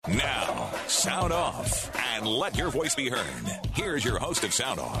Sound off and let your voice be heard. Here's your host of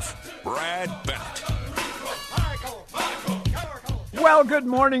Sound Off, Brad Bennett. Well, good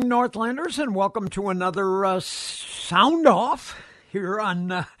morning, Northlanders, and welcome to another Sound Off here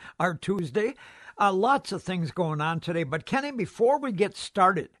on our Tuesday. Lots of things going on today, but Kenny, before we get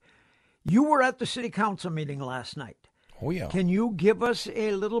started, you were at the City Council meeting last night. Oh, yeah. Can you give us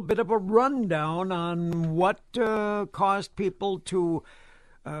a little bit of a rundown on what caused people to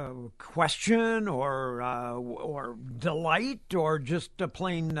question or delight or just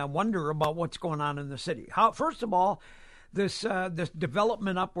plain wonder about what's going on in the city? First of all, this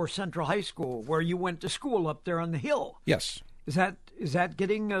development up where Central High School, where you went to school up there on the hill. Yes. Is that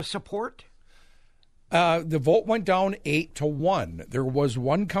getting support? The vote went down 8-1. There was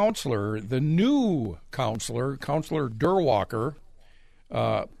one counselor, the new counselor, Counselor Durwalker,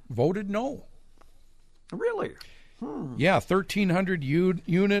 voted no. Really? Yeah, 1,300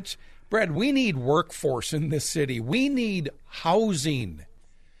 units. Brad, we need workforce in this city. We need housing.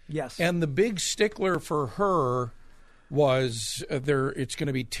 Yes. And the big stickler for her was it's going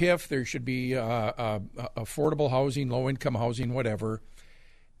to be TIF. There should be affordable housing, low-income housing, whatever.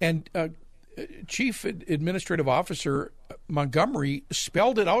 And Chief Administrative Officer Montgomery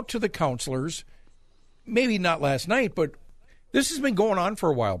spelled it out to the counselors, maybe not last night, but this has been going on for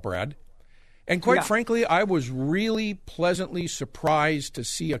a while, Brad. And quite frankly, I was really pleasantly surprised to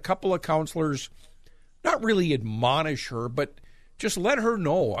see a couple of counselors not really admonish her, but just let her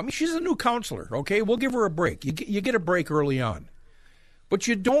know. I mean, she's a new counselor, okay? We'll give her a break. You get a break early on. But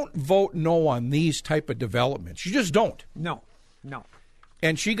you don't vote no on these type of developments. You just don't. No.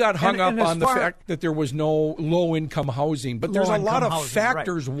 And she got hung up on the fact that there was no low-income housing. But there's a lot of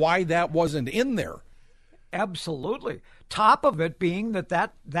factors why that wasn't in there. Absolutely. Top of it being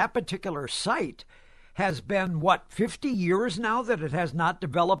that particular site has been, 50 years now that it has not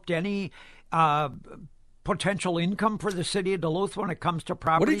developed any potential income for the city of Duluth when it comes to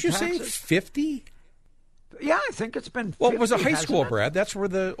property taxes. What did you say, 50? Yeah, I think it's been 50. Well, it was a high school, Brad. That's where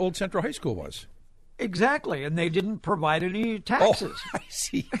the old Central High School was. Exactly, and they didn't provide any taxes. Oh, I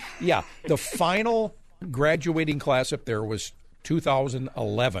see. Yeah, the final graduating class up there was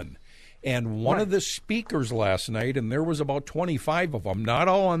 2011. And one of the speakers last night, and there was about 25 of them, not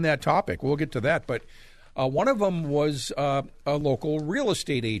all on that topic. We'll get to that. But one of them was a local real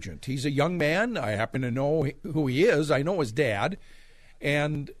estate agent. He's a young man. I happen to know who he is. I know his dad.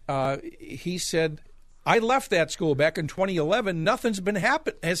 And he said, I left that school back in 2011. Nothing's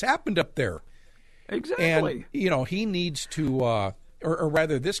has happened up there. Exactly. And, he needs to, or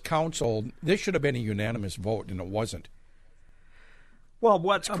rather this council, this should have been a unanimous vote, and it wasn't. Well,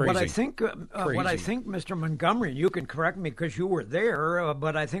 what I think, Mr. Montgomery, you can correct me because you were there,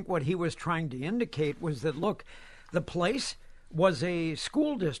 but I think what he was trying to indicate was that, look, the place was a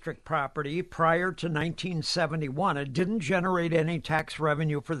school district property prior to 1971. It didn't generate any tax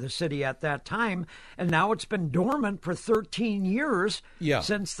revenue for the city at that time, and now it's been dormant for 13 years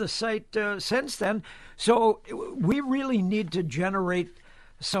since the site since then. So we really need to generate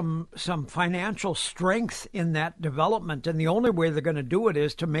some financial strength in that development, and the only way they're going to do it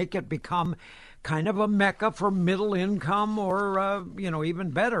is to make it become kind of a mecca for middle income, or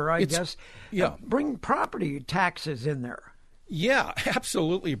even better, I guess. Bring property taxes in there. Yeah,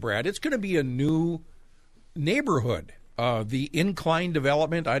 absolutely, Brad. It's going to be a new neighborhood. The Incline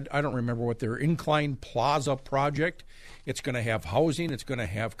development, I don't remember what their Incline Plaza project. It's going to have housing. It's going to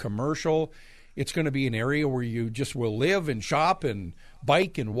have commercial. It's going to be an area where you just will live and shop and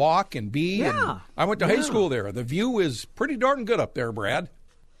bike and walk and be. Yeah. And I went to high school there. The view is pretty darn good up there, Brad.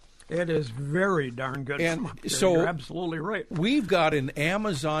 It is very darn good. And from up there. so you're absolutely right. We've got an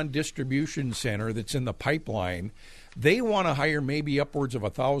Amazon distribution center that's in the pipeline. They want to hire maybe upwards of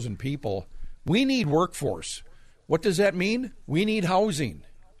 1,000 people. We need workforce. What does that mean? We need housing.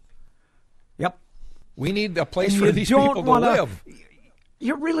 Yep. We need a place for these people to live.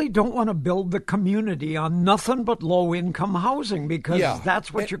 You really don't want to build the community on nothing but low-income housing because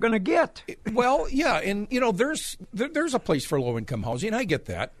that's what you're going to get. Well, yeah, and there's a place for low-income housing. I get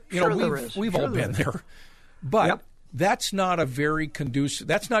that. We've all been there, but that's not a very conducive.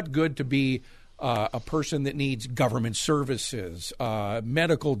 That's not good to be a person that needs government services,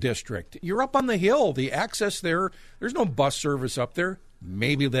 medical district. You're up on the hill. The access there. There's no bus service up there.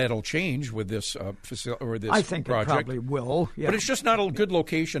 Maybe that'll change with this facility or this project. I think it probably will. Yeah. But it's just not a good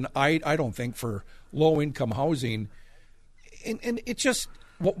location, I don't think, for low-income housing. And it's just,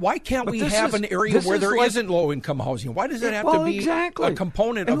 why can't we have an area where there isn't low-income housing? Why does it have to be a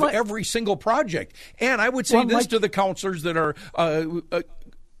component of every single project? And I would say to the counselors that are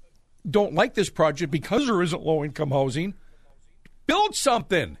don't like this project because there isn't low-income housing, build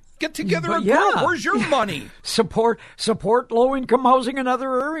something. Get together a group. Where's your money? Support low-income housing in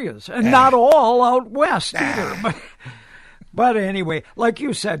other areas, and not all out west either. But anyway, like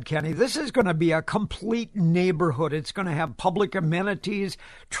you said, Kenny, this is going to be a complete neighborhood. It's going to have public amenities,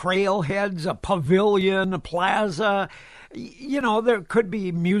 trailheads, a pavilion, a plaza. You know, there could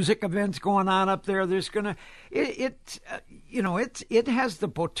be music events going on up there. There's going to, it has the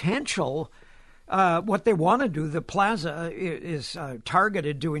potential. What they want to do, the plaza is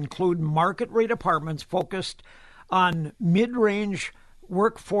targeted to include market rate apartments focused on mid-range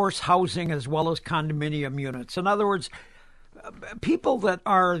workforce housing as well as condominium units. In other words, people that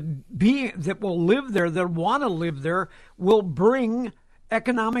will live there, that want to live there, will bring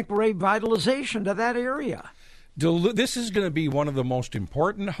economic revitalization to that area. This is going to be one of the most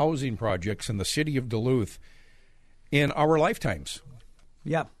important housing projects in the city of Duluth in our lifetimes.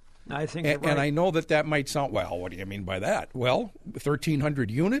 Yeah, I think you're right. And I know that might sound, well, what do you mean by that? Well,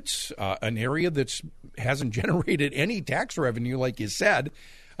 1,300 units, an area that hasn't generated any tax revenue, like you said.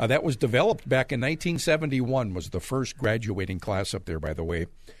 That was developed back in 1971, was the first graduating class up there, by the way.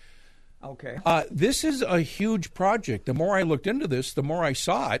 Okay. This is a huge project. The more I looked into this, the more I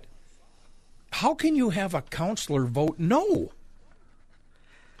saw it. How can you have a counselor vote no?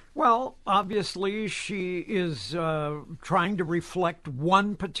 Well, obviously, she is trying to reflect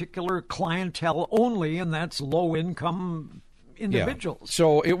one particular clientele only, and that's low-income individuals. Yeah.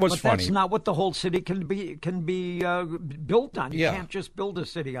 So it was funny. That's not what the whole city can be built on. You can't just build a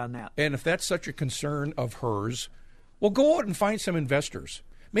city on that. And if that's such a concern of hers, well, go out and find some investors.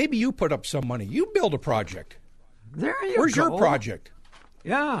 Maybe you put up some money. You build a project. Where's your project?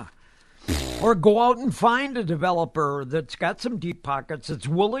 Yeah. Or go out and find a developer that's got some deep pockets, that's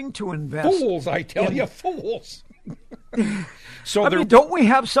willing to invest. Fools, I tell you, fools. So don't we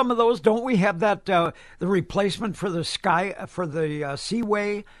have some of those? Don't we have that the replacement for the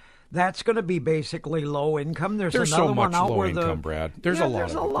Seaway? That's going to be basically low income. There's another so much one out low where income, Brad. There's a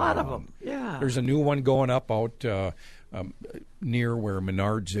lot of them. Yeah. There's a new one going up out near where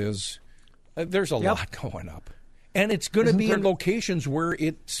Menards is. There's a lot going up, and it's going to be in locations where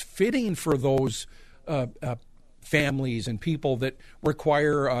it's fitting for those families and people that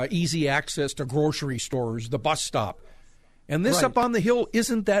require easy access to grocery stores, the bus stop. And this up on the hill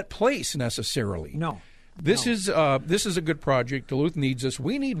isn't that place necessarily. No. This is a good project. Duluth needs us.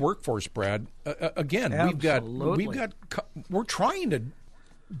 We need workforce, Brad. Again, we're trying to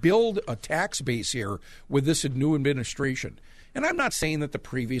build a tax base here with this new administration. And I'm not saying that the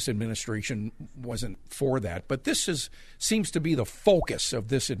previous administration wasn't for that, but this seems to be the focus of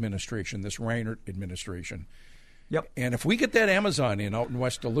this administration, this Reinert administration. Yep. And if we get that Amazon out in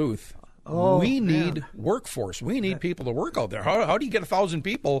West Duluth, we need workforce. We need people to work out there. How do you get 1,000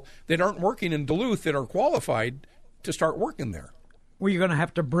 people that aren't working in Duluth that are qualified to start working there? Well, you're going to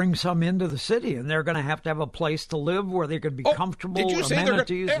have to bring some into the city, and they're going to have a place to live where they could be comfortable. Did you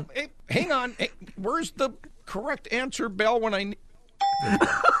amenities. Say hey, hang on. Hey, where's the correct answer bell when I...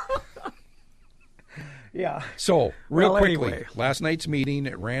 Yeah. So, real quickly, anyway. Last night's meeting,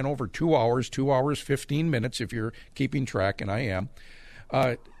 it ran over 2 hours, 2 hours, 15 minutes, if you're keeping track, and I am.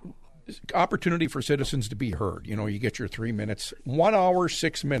 Opportunity for citizens to be heard. You know, you get your 3 minutes. 1 hour,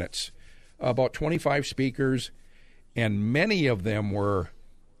 6 minutes. About 25 speakers, and many of them were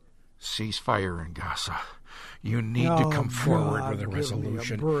ceasefire in Gaza. You need to come forward with a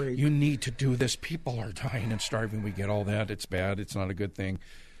resolution. You need to do this. People are dying and starving. We get all that. It's bad. It's not a good thing.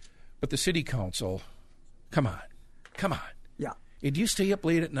 But the city council, come on. Yeah. Do you stay up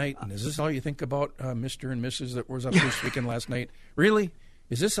late at night? And is this all you think about, Mr. and Mrs. that was up this weekend last night? Really?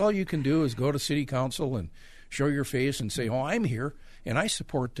 Is this all you can do is go to city council and show your face and say, oh, I'm here and I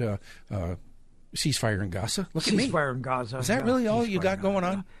support ceasefire in Gaza? Look at me. Ceasefire in Gaza. Is that really all you got going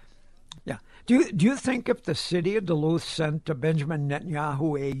on? Yeah. Do you think if the city of Duluth sent to Benjamin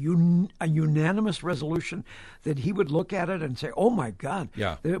Netanyahu a unanimous resolution that he would look at it and say, "Oh my God,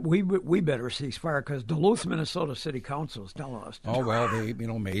 we better cease fire," because Duluth, Minnesota City Council is telling us. Oh well, they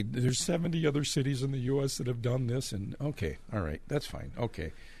there's 70 other cities in the U.S. that have done this, and okay, all right, that's fine.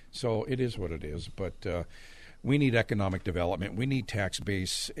 Okay, so it is what it is, but. We need economic development. We need tax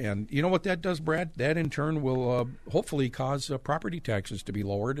base. And you know what that does, Brad? That in turn will hopefully cause property taxes to be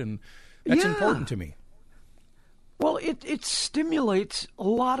lowered, and that's important to me. Well, it stimulates a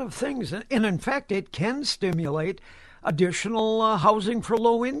lot of things. And in fact, it can stimulate additional housing for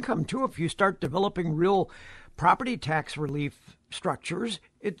low income, too. If you start developing real property tax relief structures,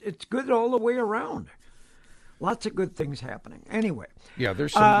 it's good all the way around. Lots of good things happening. Anyway. Yeah,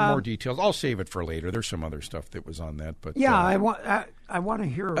 there's some more details. I'll save it for later. There's some other stuff that was on that. But yeah, I want to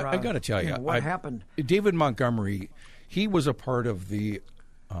hear I got to tell you, what happened. David Montgomery, he was a part of the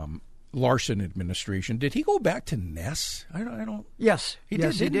Larson administration. Did he go back to Ness? I don't. Yes, he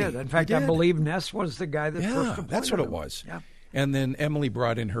did. In fact, I believe Ness was the guy that first appointed that's what it him. was. Yeah. And then Emily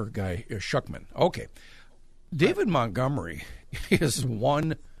brought in her guy, Schuckman. Okay. David Montgomery is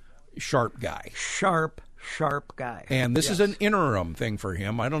one sharp guy. Sharp guy. And this is an interim thing for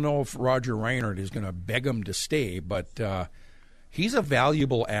him. I don't know if Roger Reinhardt is going to beg him to stay, but he's a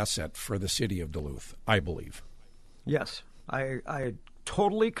valuable asset for the city of Duluth, I believe. Yes, I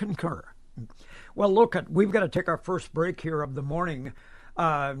totally concur. Well, look, we've got to take our first break here of the morning,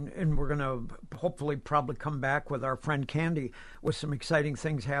 and we're going to hopefully probably come back with our friend Candy with some exciting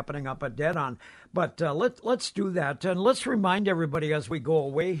things happening up at Dead On. But let's do that, and let's remind everybody as we go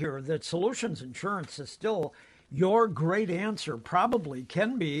away here that Solutions Insurance is still your great answer. Probably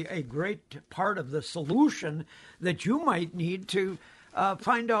can be a great part of the solution that you might need to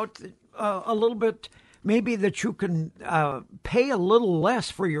find out a little bit. Maybe that you can pay a little less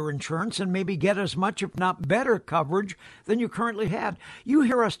for your insurance and maybe get as much, if not better, coverage than you currently had. You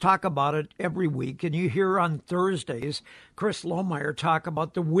hear us talk about it every week, and you hear on Thursdays Chris Lohmeyer talk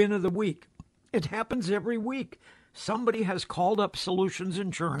about the win of the week. It happens every week. Somebody has called up Solutions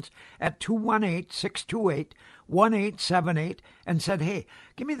Insurance at 218-628-1878 and said, hey,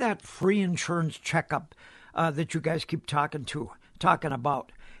 give me that free insurance checkup that you guys keep talking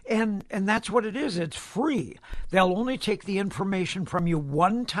about. And that's what it is. It's free. They'll only take the information from you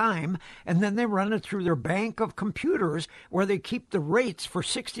one time, and then they run it through their bank of computers where they keep the rates for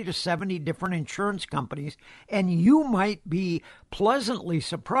 60 to 70 different insurance companies. And you might be pleasantly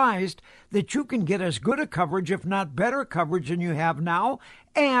surprised that you can get as good a coverage, if not better coverage than you have now,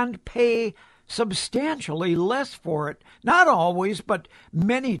 and pay substantially less for it. Not always, but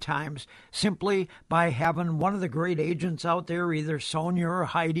many times, simply by having one of the great agents out there, either Sonia or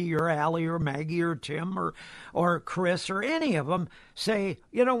Heidi or Allie or Maggie or Tim or Chris or any of them, say,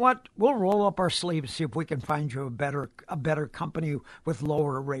 you know what, we'll roll up our sleeves, see if we can find you a better company with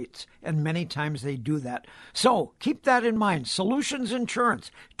lower rates. And many times they do that. So keep that in mind. Solutions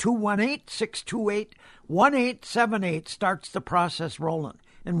Insurance, 218-628-1878 starts the process rolling.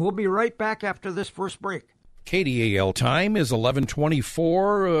 And we'll be right back after this first break. KDAL time is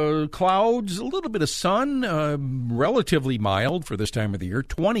 11:24. Clouds, a little bit of sun, relatively mild for this time of the year.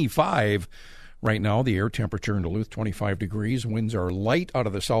 25 right now, the air temperature in Duluth, 25 degrees. Winds are light out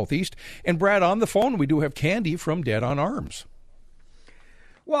of the southeast. And Brad, on the phone, we do have Candy from Dead on Arms.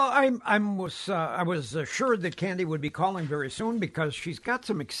 Well, I was assured that Candy would be calling very soon because she's got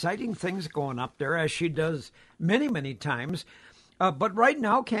some exciting things going up there, as she does many, many times. But right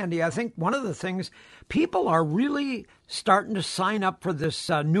now, Candy, I think one of the things, people are really starting to sign up for this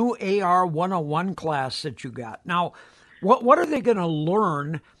new AR 101 class that you got. Now, what are they going to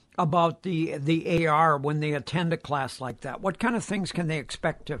learn about the AR when they attend a class like that? What kind of things can they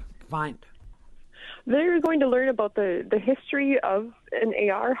expect to find? They're going to learn about the history of an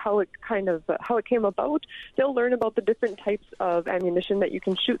AR, how it came about. They'll learn about the different types of ammunition that you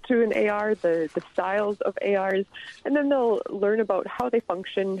can shoot through an AR, the styles of ARs, and then they'll learn about how they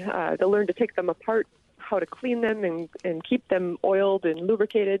function. They'll learn to take them apart, how to clean them and keep them oiled and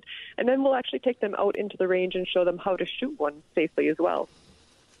lubricated, and then we'll actually take them out into the range and show them how to shoot one safely as well.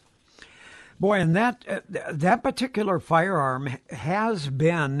 Boy, and that particular firearm has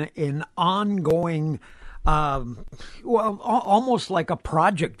been an ongoing, almost like a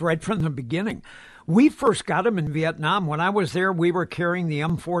project right from the beginning. We first got them in Vietnam. When I was there, we were carrying the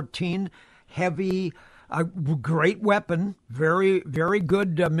M14, heavy, great weapon, very, very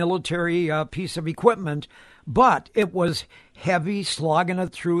good military piece of equipment, but it was heavy, slogging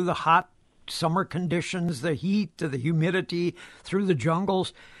it through the hot summer conditions, the heat, the humidity, through the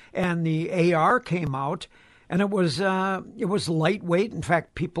jungles. And the AR came out, and it was lightweight. In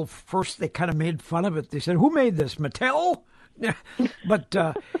fact, people first, they kind of made fun of it. They said, "Who made this? Mattel?" But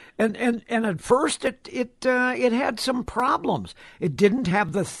and at first it had some problems. It didn't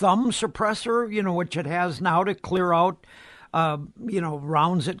have the thumb suppressor, which it has now to clear out,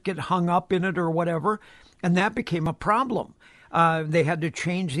 rounds that get hung up in it or whatever, and that became a problem. They had to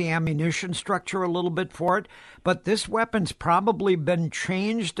change the ammunition structure a little bit for it. But this weapon's probably been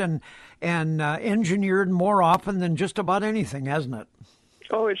changed and engineered more often than just about anything, hasn't it?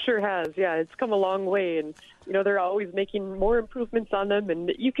 Oh, it sure has. Yeah, it's come a long way, and they're always making more improvements on them,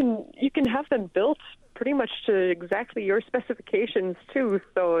 and you can have them built pretty much to exactly your specifications too.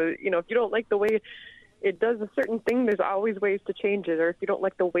 So if you don't like the way it does a certain thing, there's always ways to change it. Or if you don't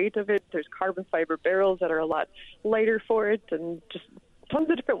like the weight of it, there's carbon fiber barrels that are a lot lighter for it, and just tons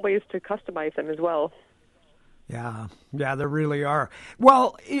of different ways to customize them as well. Yeah, there really are.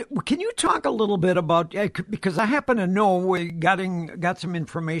 Well, can you talk a little bit about, because I happen to know we got some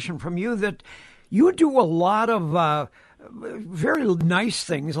information from you that you do a lot of very nice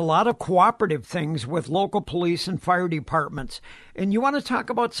things, a lot of cooperative things with local police and fire departments. And you want to talk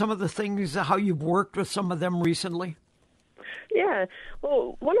about some of the things, how you've worked with some of them recently? Yeah.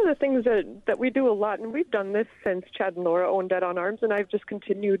 Well, one of the things that we do a lot, and we've done this since Chad and Laura owned Dead on Arms, and I've just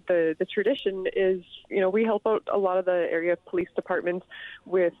continued the tradition, is, we help out a lot of the area police departments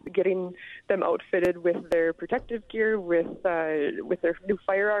with getting them outfitted with their protective gear, with their new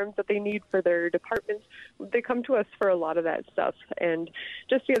firearms that they need for their departments. They come to us for a lot of that stuff. And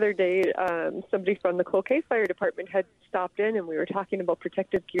just the other day, somebody from the Cloquet Fire Department had stopped in, and we were talking about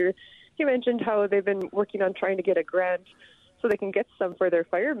protective gear. He mentioned how they've been working on trying to get a grant so they can get some for their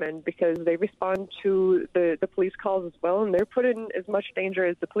firemen, because they respond to the police calls as well, and they're put in as much danger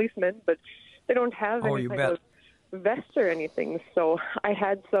as the policemen, but they don't have any type of vest or anything. So I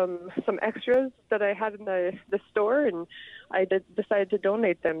had some extras that I had in the store, and I decided to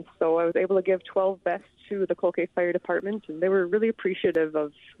donate them. So I was able to give 12 vests to the Cloquet Fire Department, and they were really appreciative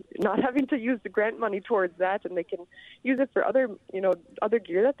of not having to use the grant money towards that, and they can use it for other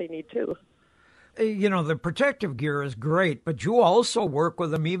gear that they need too. The protective gear is great, but you also work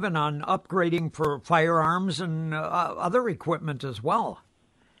with them even on upgrading for firearms and other equipment as well.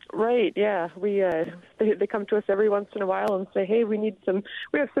 Right, yeah. They come to us every once in a while and say, hey, we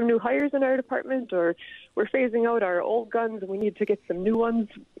have some new hires in our department, or we're phasing out our old guns and we need to get some new ones.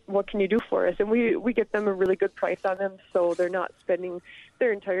 What can you do for us? And we get them a really good price on them, so they're not spending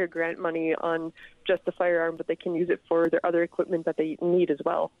their entire grant money on just the firearm, but they can use it for their other equipment that they need as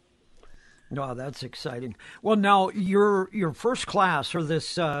well. Oh, that's exciting. Well, now your first class, or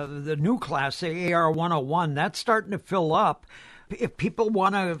the new class, the AR 101, that's starting to fill up. If people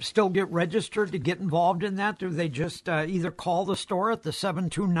want to still get registered to get involved in that, do they just either call the store at the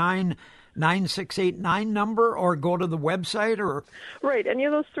 729-9689 number, or go to the website? Or Right, any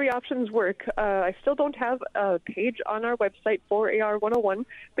of those three options work. I still don't have a page on our website for AR 101,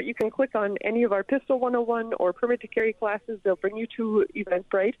 but you can click on any of our Pistol 101 or Permit to Carry classes. They'll bring you to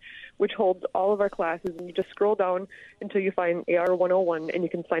Eventbrite, which holds all of our classes, and you just scroll down until you find AR 101, and you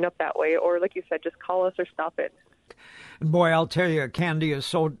can sign up that way, or like you said, just call us or stop in. And boy, I'll tell you, Candy is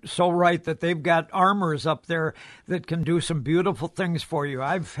so right that they've got armors up there that can do some beautiful things for you.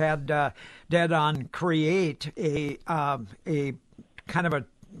 I've had Dead On create a kind of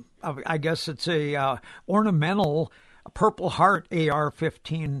I guess it's a ornamental Purple Heart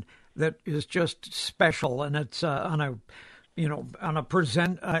AR-15 that is just special, and it's in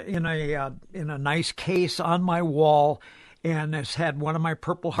a nice case on my wall. And it's had one of my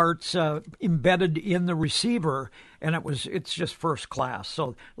Purple Hearts embedded in the receiver, and it's just first class.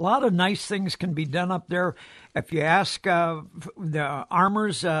 So a lot of nice things can be done up there. If you ask the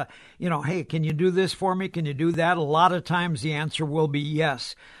armors, hey, can you do this for me? Can you do that? A lot of times the answer will be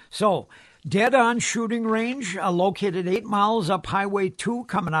yes. So Dead On Shooting Range, located 8 miles up Highway 2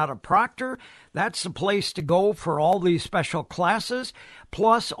 coming out of Proctor. That's the place to go for all these special classes,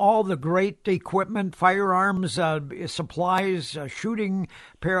 plus all the great equipment, firearms, supplies, shooting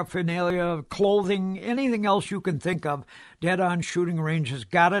paraphernalia, clothing, anything else you can think of. Dead On Shooting Range has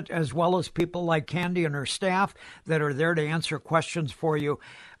got it, as well as people like Candy and her staff that are there to answer questions for you.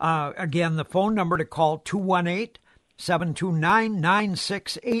 Again, the phone number to call,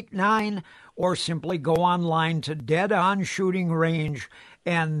 218-729-9689, or simply go online to Dead On Shooting Range,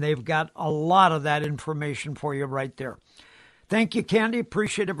 and they've got a lot of that information for you right there. Thank you, Candy.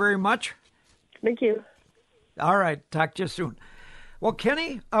 Appreciate it very much. Thank you. All right. Talk to you soon. Well,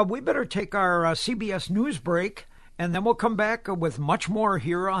 Kenny, we better take our CBS News break, and then we'll come back with much more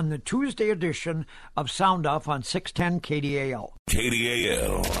here on the Tuesday edition of Sound Off on 610 KDAL.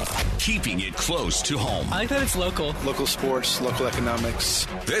 KDAL, keeping it close to home. I like that it's local. Local sports, local economics.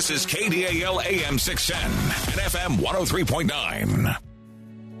 This is KDAL AM 610 and FM 103.9.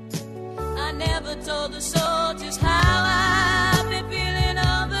 I never told the soldiers how I've been feeling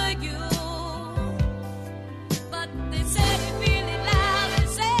over you, but they said it really loud and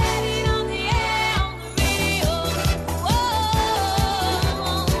said it on the air, on the radio. Whoa,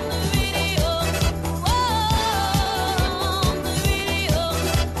 on the radio. Whoa, on the radio.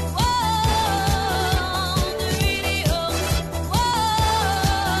 Whoa, on the radio.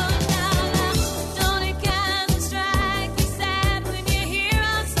 Whoa, now, don't it kind of strike you sad when you hear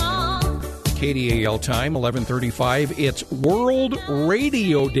our song? KDAL time, 11:35. It's World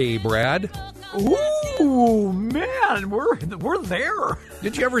Radio Day, Brad. Ooh, man, we're there.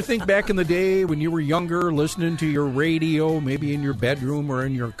 Did you ever think back in the day when you were younger, listening to your radio, maybe in your bedroom or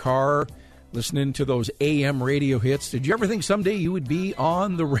in your car, listening to those AM radio hits. Did you ever think someday you would be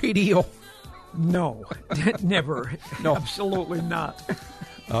on the radio? No, never. No. Absolutely not.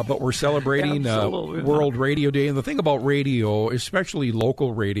 But we're celebrating World Radio Day. And the thing about radio, especially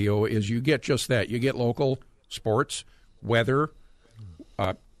local radio, is you get just that. You get local sports, weather.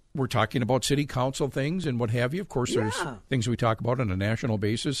 We're talking about city council things and what have you. Of course, there's things we talk about on a national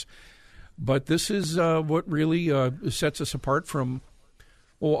basis. But this is what really sets us apart from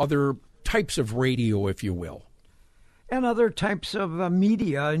other types of radio, if you will. And other types of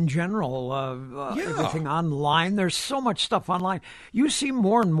media in general, everything online. There's so much stuff online. You see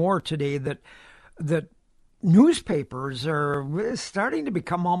more and more today that newspapers are starting to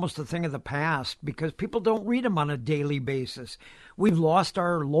become almost a thing of the past because people don't read them on a daily basis. We've lost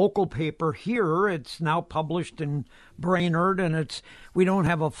our local paper here. It's now published in Brainerd, and we don't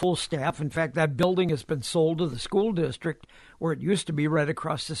have a full staff. In fact, that building has been sold to the school district where it used to be right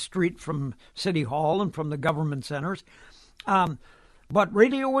across the street from City Hall and from the government centers. But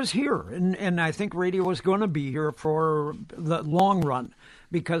radio was here, and I think radio is going to be here for the long run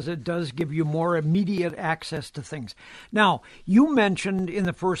because it does give you more immediate access to things. Now, you mentioned in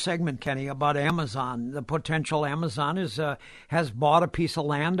the first segment, Kenny, about Amazon. The potential Amazon has bought a piece of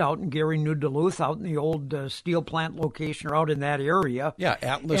land out in Gary, New Duluth, out in the old steel plant location or out in that area. Yeah,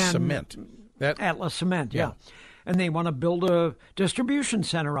 Atlas Cement. Atlas Cement, yeah. And they want to build a distribution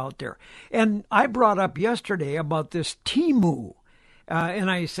center out there. And I brought up yesterday about this Temu.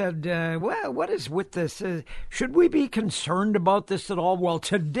 And I said, well, what is with this? Should we be concerned about this at all? Well,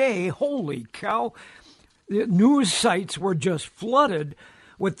 today, holy cow, the news sites were just flooded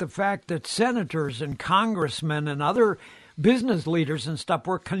with the fact that senators and congressmen and other business leaders and stuff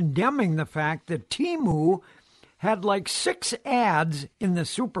were condemning the fact that Temu had like 6 ads in the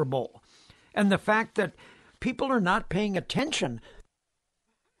Super Bowl. And the fact that people are not paying attention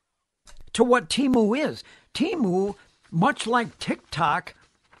to what Temu is. Temu, much like TikTok,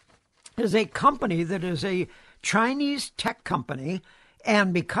 is a company that is a Chinese tech company,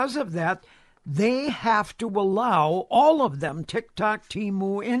 and because of that, they have to allow all of them, TikTok,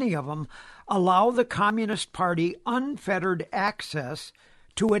 Temu, any of them, allow the Communist Party unfettered access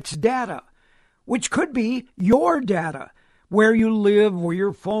to its data, which could be your data, where you live, where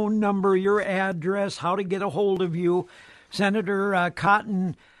your phone number, your address, how to get a hold of you. Senator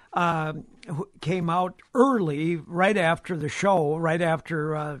Cotton came out early, right after the show, right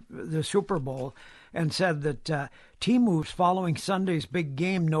after the Super Bowl, and said that Temu's following Sunday's big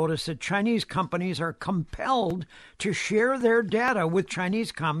game noticed that Chinese companies are compelled to share their data with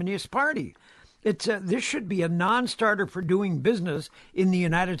Chinese Communist Party. This should be a non-starter for doing business in the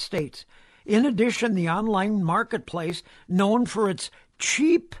United States. In addition, the online marketplace, known for its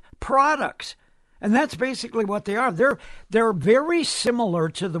cheap products, and that's basically what they are. They're very similar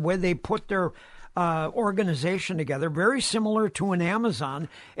to the way they put their organization together, very similar to an Amazon,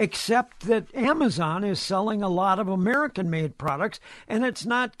 except that Amazon is selling a lot of American-made products, and it's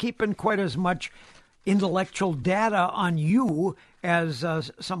not keeping quite as much intellectual data on you as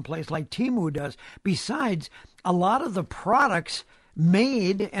someplace like Temu does. Besides, a lot of the products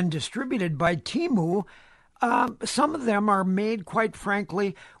made and distributed by Temu, some of them are made, quite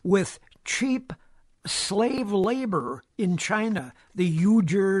frankly, with cheap slave labor in China, the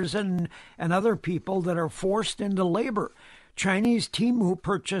Uyghurs and other people that are forced into labor. Chinese Temu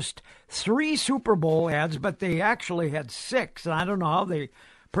purchased 3 Super Bowl ads, but they actually had 6. And I don't know how they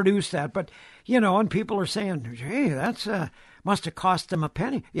produced that. But, and people are saying, hey, that's must have cost them a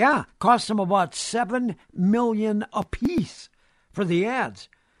penny. Yeah, cost them about $7 million apiece for the ads.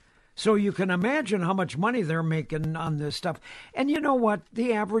 So you can imagine how much money they're making on this stuff. And you know what?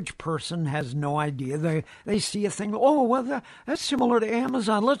 The average person has no idea. They see a thing, oh, well, that's similar to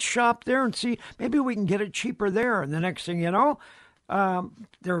Amazon. Let's shop there and see. Maybe we can get it cheaper there. And the next thing you know,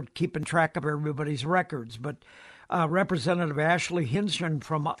 they're keeping track of everybody's records. But Representative Ashley Hinson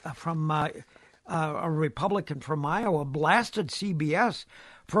from a Republican from Iowa blasted CBS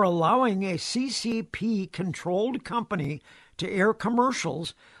for allowing a CCP-controlled company to air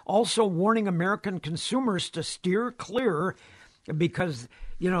commercials, also warning American consumers to steer clear because,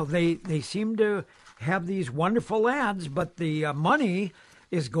 they seem to have these wonderful ads, but the money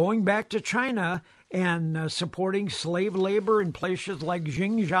is going back to China and supporting slave labor in places like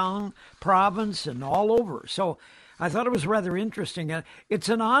Xinjiang province and all over. So I thought it was rather interesting. It's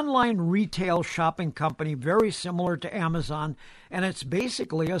an online retail shopping company very similar to Amazon, and it's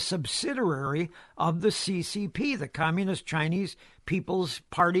basically a subsidiary of the CCP, the Communist Chinese People's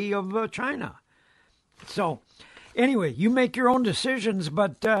Party of China. So anyway, you make your own decisions,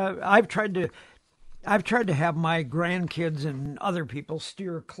 but I've tried to I've tried to have my grandkids and other people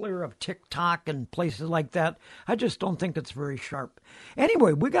steer clear of TikTok and places like that. I just don't think it's very sharp.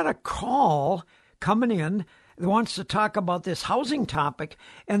 Anyway, we got a call coming in that wants to talk about this housing topic,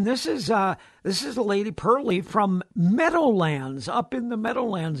 and this is a lady Pearlie from Meadowlands, up in the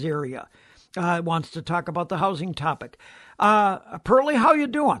Meadowlands area. Wants to talk about the housing topic. Pearlie, how you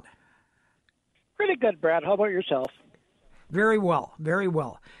doing? Pretty good, Brad. How about yourself? Very well, very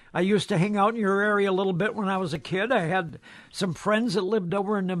well. I used to hang out in your area a little bit when I was a kid. I had some friends that lived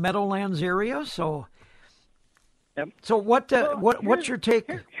over in the Meadowlands area. So, yep. So what's your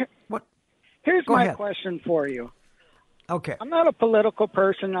take? Here's my question for you. Okay. I'm not a political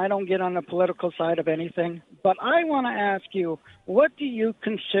person. I don't get on the political side of anything. But I want to ask you, what do you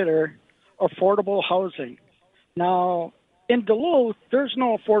consider affordable housing? Now, in Duluth, there's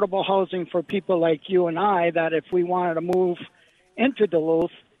no affordable housing for people like you and I that if we wanted to move into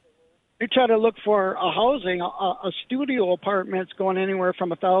Duluth, you try to look for a housing, a studio apartment's going anywhere from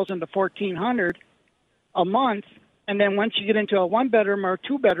 $1,000 to $1,400 a month. And then once you get into a 1-bedroom or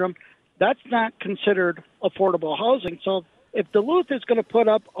 2-bedroom, that's not considered affordable housing. So if Duluth is going to put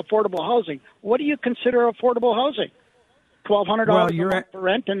up affordable housing, what do you consider affordable housing? $1,200 a month for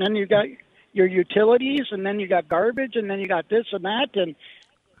rent, and then you got your utilities, and then you got garbage, and then you got this and that, and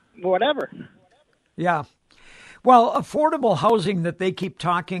whatever. Yeah. Well, affordable housing that they keep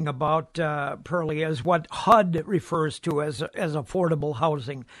talking about, Pearlie, is what HUD refers to as affordable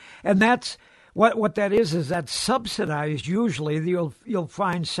housing. And that's what that is that's subsidized usually. You'll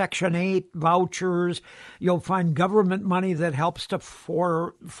find Section 8 vouchers. You'll find government money that helps to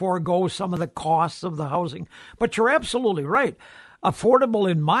forego some of the costs of the housing. But you're absolutely right.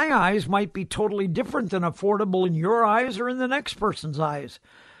 Affordable in my eyes might be totally different than affordable in your eyes or in the next person's eyes.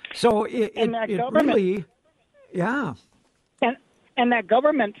 So it really, yeah. And that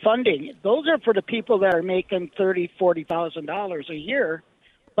government funding, those are for the people that are making $30,000, $40,000 a year.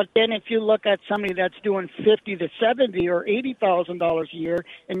 But then if you look at somebody that's doing $50,000 to $70,000 or $80,000 a year,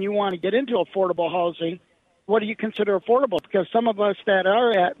 and you want to get into affordable housing, what do you consider affordable? Because some of us that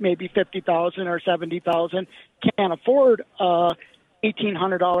are at maybe $50,000 or $70,000 can't afford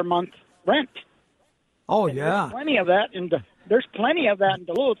 $1,800 a month rent. Oh, and yeah. There's plenty of that in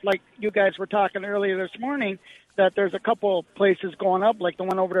Duluth. Like you guys were talking earlier this morning, that there's a couple places going up, like the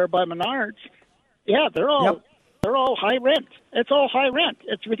one over there by Menards. Yeah, they're all high rent. It's all high rent.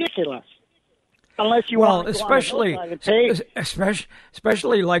 It's ridiculous. Unless you want to especially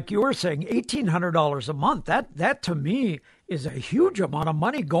like you were saying, $1,800 a month. That to me is a huge amount of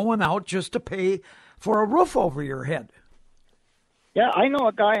money going out just to pay for a roof over your head. Yeah, I know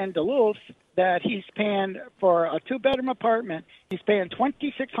a guy in Duluth that he's paying for a 2-bedroom apartment. He's paying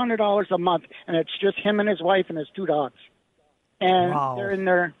 $2,600 a month, and it's just him and his wife and his 2 dogs. And wow. they're in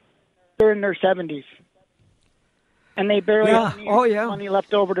their 70s. And they barely have any money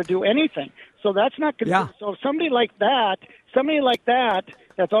left over to do anything. So that's not good. Yeah. So somebody like that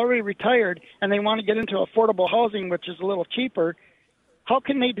that's already retired and they want to get into affordable housing, which is a little cheaper, how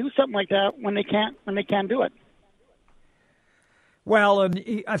can they do something like that when they can't do it? Well,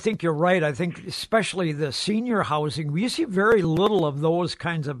 and I think you're right. I think especially the senior housing, we see very little of those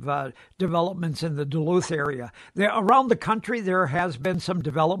kinds of developments in the Duluth area. Around the country, there has been some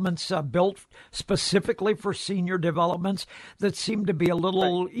developments built specifically for senior developments that seem to be a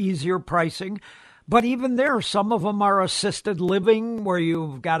little easier pricing. But even there, some of them are assisted living where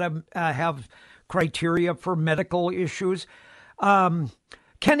you've got to have criteria for medical issues.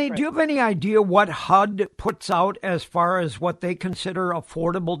 Kenny, do you have any idea what HUD puts out as far as what they consider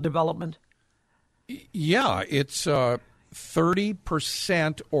affordable development? Yeah, it's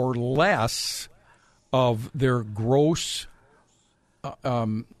 30% or less of their gross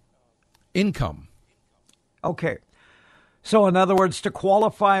income. Okay. So, in other words, to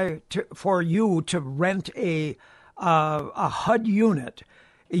qualify for you to rent a HUD unit,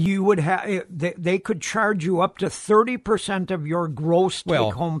 you would have they could charge you up to 30% of your gross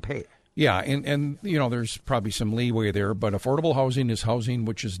take-home pay. Yeah, and you know there's probably some leeway there, but affordable housing is housing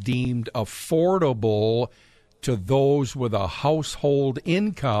which is deemed affordable to those with a household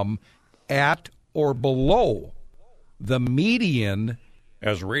income at or below the median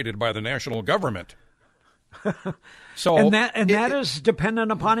as rated by the national government. So that is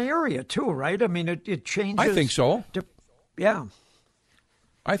dependent upon area too, right? I mean, it changes. I think so. Yeah.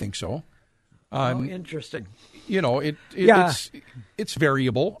 I think so. Interesting. You know, it's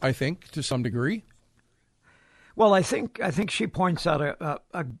variable, I think, to some degree. Well, I think she points out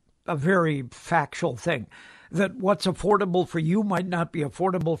a very factual thing, that what's affordable for you might not be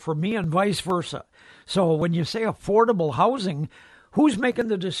affordable for me and vice versa. So when you say affordable housing, who's making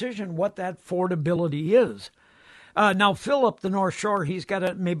the decision what that affordability is? Now, Phil up the North Shore, he's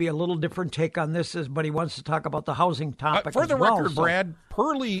got maybe a little different take on this, but he wants to talk about the housing topic for the record, so. Brad,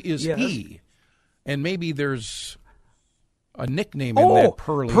 Pearly is he, and maybe there's a nickname in that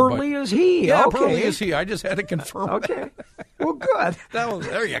Pearly. Pearly is he. Yeah, okay. Pearly is he. I just had to confirm Okay. Well, good.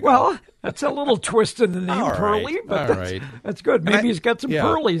 There you go. Well, that's a little twist in the name, All Pearly, right. but All right. that's good. Maybe he's got some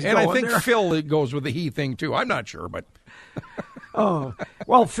Pearlies and going I think there. Phil it goes with the he thing, too. I'm not sure, but... Oh,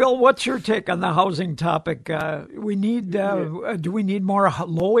 well, Phil, what's your take on the housing topic? We need. Do we need more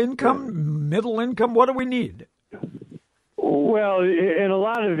low income, middle income? What do we need? Well, and a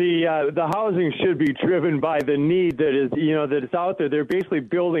lot of the housing should be driven by the need that is out there. They're basically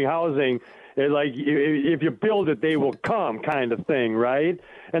building housing like if you build it, they will come kind of thing, right?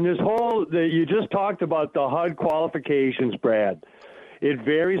 And this you just talked about the HUD qualifications, Brad. It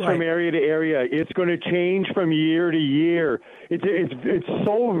varies from area to area. It's going to change from year to year. It's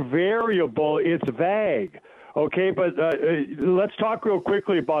so variable. It's vague. Okay, but let's talk real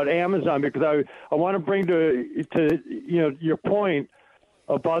quickly about Amazon because I want to bring to your point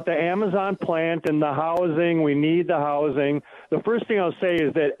about the Amazon plant and the housing. We need the housing. The first thing I'll say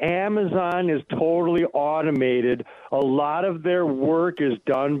is that Amazon is totally automated. A lot of their work is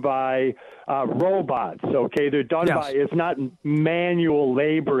done by robots, okay? They're done by, it's not manual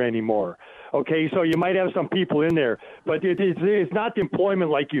labor anymore, okay? So you might have some people in there, but it's not the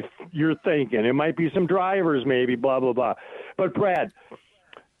employment like you're thinking. It might be some drivers maybe, blah, blah, blah. But, Brad,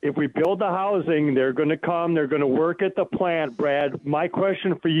 if we build the housing, they're going to come, they're going to work at the plant, Brad. My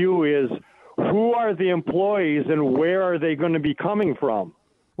question for you is, who are the employees and where are they going to be coming from?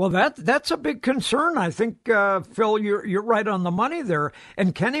 Well, that's a big concern. I think, Phil, you're right on the money there.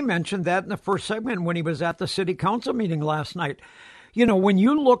 And Kenny mentioned that in the first segment when he was at the city council meeting last night. You know, when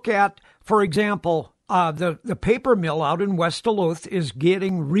you look at, for example, the paper mill out in West Duluth is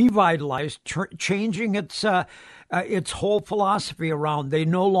getting revitalized, changing its whole philosophy around. They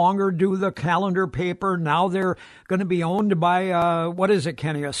no longer do the calendar paper. Now they're going to be owned by, what is it,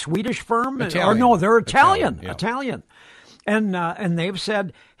 Kenny, a Swedish firm? Italian. Or no, they're Italian. Yeah. Italian. And they've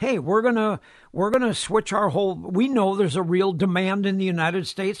said, hey, we're gonna switch our whole. We know there's a real demand in the United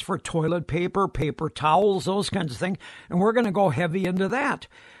States for toilet paper, paper towels, those kinds of things, and we're going to go heavy into that.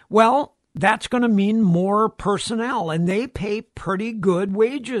 Well, that's going to mean more personnel, and they pay pretty good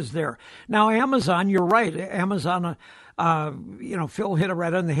wages there. Now, Amazon, you're right. Amazon, Phil hit it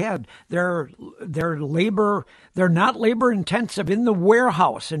right on the head. They're not labor intensive in the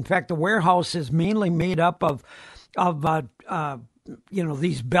warehouse. In fact, the warehouse is mainly made up of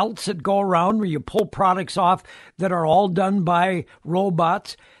these belts that go around where you pull products off that are all done by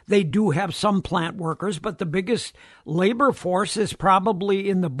robots. They do have some plant workers, but the biggest labor force is probably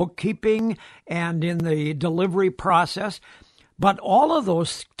in the bookkeeping and in the delivery process. But all of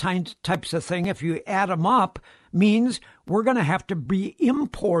those types of things, if you add them up, means we're going to have to be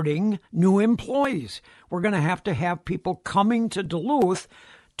importing new employees. We're going to have people coming to Duluth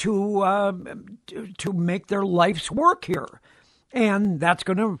to make their life's work here. And that's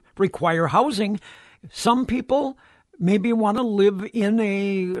going to require housing. Some people maybe want to live in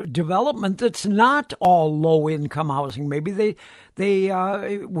a development that's not all low-income housing. Maybe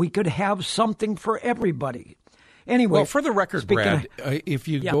we could have something for everybody. Anyway, well, for the record, Brad, if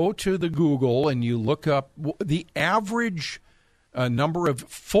you go to the Google and you look up the average number of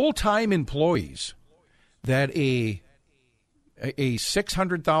full-time employees that a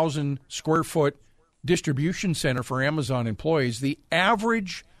 600,000 square foot distribution center for Amazon employees, they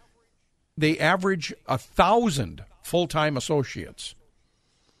average 1,000 full-time associates.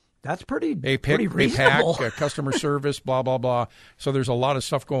 That's pretty pretty reasonable. They pack, customer service, blah, blah, blah. So there's a lot of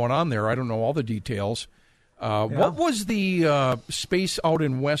stuff going on there. I don't know all the details. What was the space out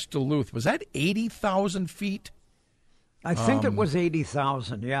in West Duluth? Was that 80,000 feet? I think it was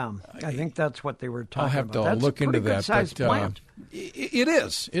 80,000, yeah. I think that's what they were talking about. I'll have to look into that. But, it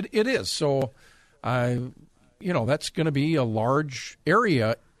is. It is. So, that's going to be a large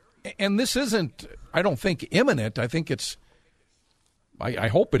area. And this isn't, I don't think, imminent. I think it's, I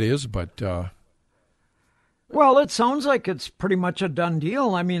hope it is, but... Well, it sounds like it's pretty much a done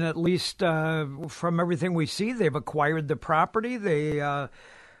deal. I mean, at least from everything we see, they've acquired the property. They're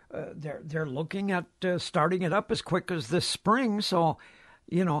looking at starting it up as quick as this spring. So,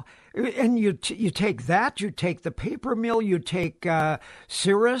 and you take that, you take the paper mill, you take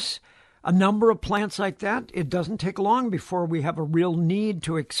Cirrus, a number of plants like that. It doesn't take long before we have a real need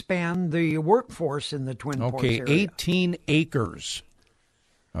to expand the workforce in the Twin Ports area. 18 acres.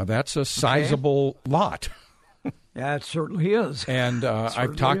 That's a sizable lot. Yeah, it certainly is. And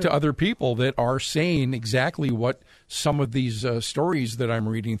I've talked to other people that are saying exactly what some of these stories that I'm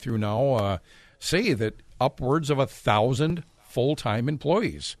reading through now say that upwards of 1,000 full-time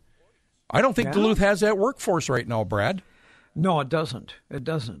employees. I don't think Duluth has that workforce right now, Brad. No, it doesn't. It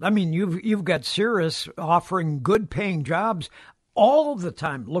doesn't. I mean, you've got Cirrus offering good-paying jobs all the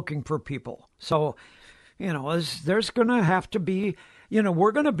time, looking for people. So, there's going to have to be,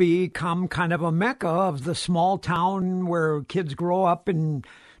 we're going to become kind of a mecca of the small town where kids grow up in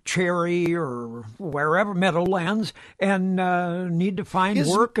Cherry or wherever, Meadowlands, and need to find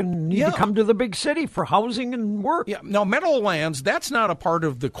work and need to come to the big city for housing and work. Yeah. Now, Meadowlands, that's not a part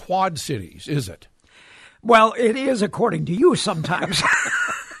of the Quad Cities, is it? Well, it is according to you sometimes.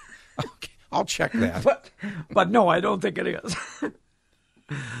 Okay, I'll check that. But no, I don't think it is.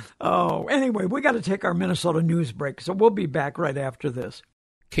 Oh, anyway, we got to take our Minnesota news break, so we'll be back right after this.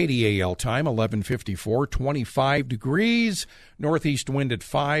 KDAL time, 11:54, 25 degrees, northeast wind at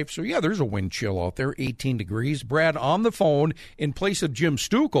 5. So, yeah, there's a wind chill out there, 18 degrees. Brad, on the phone, in place of Jim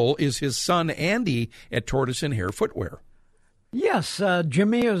Stukel, is his son Andy at Tortoise and Hare Footwear. Yes,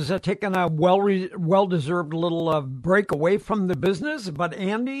 Jimmy is taking a well-deserved little break away from the business, but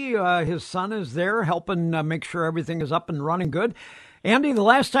Andy, his son, is there helping make sure everything is up and running good. Andy, the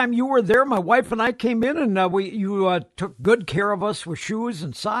last time you were there, my wife and I came in, and you took good care of us with shoes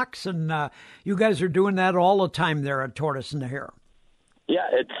and socks, and you guys are doing that all the time there at Tortoise and the Hare. Yeah,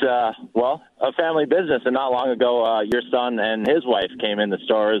 it's, a family business, and not long ago, your son and his wife came in the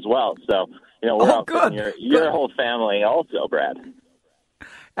store as well. So, we're helping your whole family also, Brad.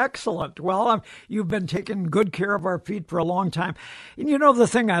 Excellent. Well, you've been taking good care of our feet for a long time. And the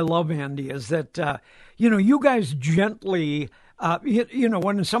thing I love, Andy, is that, you guys gently...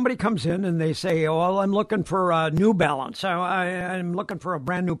 when somebody comes in and they say, "Oh, well, I'm looking for a New Balance. I'm looking for a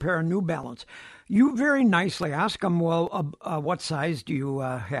brand new pair of New Balance," you very nicely ask them, "Well, what size do you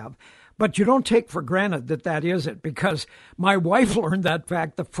have?" But you don't take for granted that is it, because my wife learned that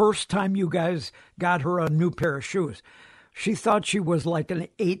fact the first time you guys got her a new pair of shoes. She thought she was like an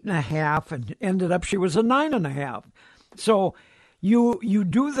 8.5, and ended up she was a 9.5. So. You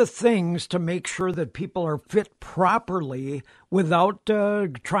do the things to make sure that people are fit properly without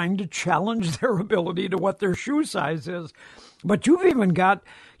trying to challenge their ability to what their shoe size is. But you've even got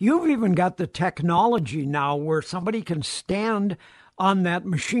the technology now where somebody can stand on that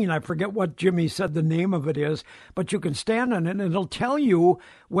machine. I forget what Jimmy said the name of it is, but you can stand on it and it'll tell you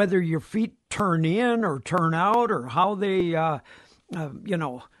whether your feet turn in or turn out, or how they, how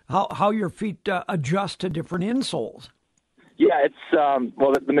your feet adjust to different insoles. Yeah, it's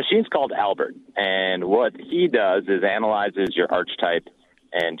the machine's called Albert, and what he does is analyzes your arch type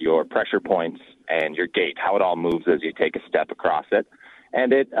and your pressure points and your gait, how it all moves as you take a step across it,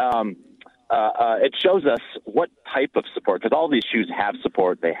 and it shows us what type of support, because all these shoes have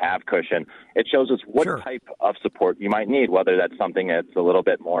support, they have cushion. It shows us what type of support you might need, whether that's something that's a little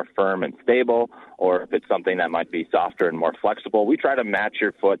bit more firm and stable, or if it's something that might be softer and more flexible. We try to match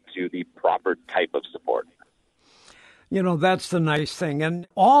your foot to the proper type of support. That's the nice thing. And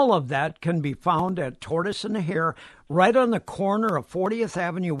all of that can be found at Tortoise and the Hare, right on the corner of 40th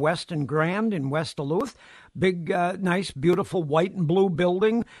Avenue West and Grand in West Duluth. Big, nice, beautiful white and blue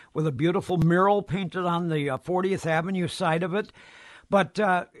building with a beautiful mural painted on the 40th Avenue side of it. But,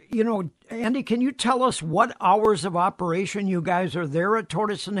 Andy, can you tell us what hours of operation you guys are there at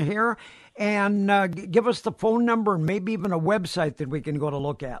Tortoise and the Hare? And give us the phone number and maybe even a website that we can go to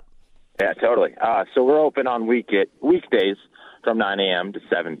look at. Yeah, totally. So we're open on weekdays from 9 a.m. to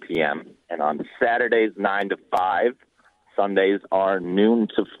 7 p.m. and on Saturdays 9 to 5. Sundays are noon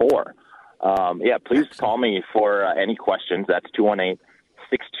to 4. Please call me for any questions. That's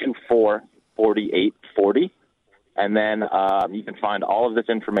 218-624-4840. And then you can find all of this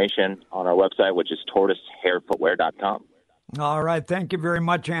information on our website, which is tortoiseharefootwear.com. All right. Thank you very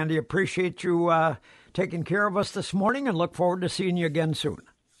much, Andy. Appreciate you taking care of us this morning, and look forward to seeing you again soon.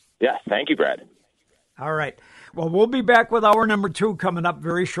 Yeah, thank you, Brad. All right. Well, we'll be back with hour number 2 coming up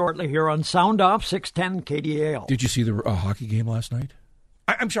very shortly here on Sound Off 610 KDAL. Did you see the hockey game last night?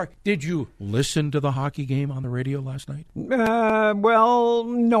 I'm sorry, did you listen to the hockey game on the radio last night? Well,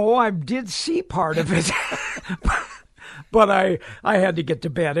 no, I did see part of it. But I had to get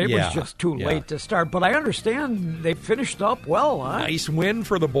to bed. It was just too late to start. But I understand they finished up well. Huh? Nice win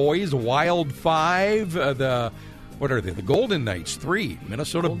for the boys. Wild 5. What are they? The Golden Knights 3.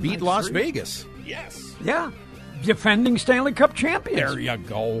 Minnesota Golden beat Knights Las 3. Vegas. Yes. Yeah. Defending Stanley Cup champions. There you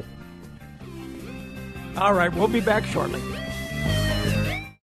go. All right. We'll be back shortly.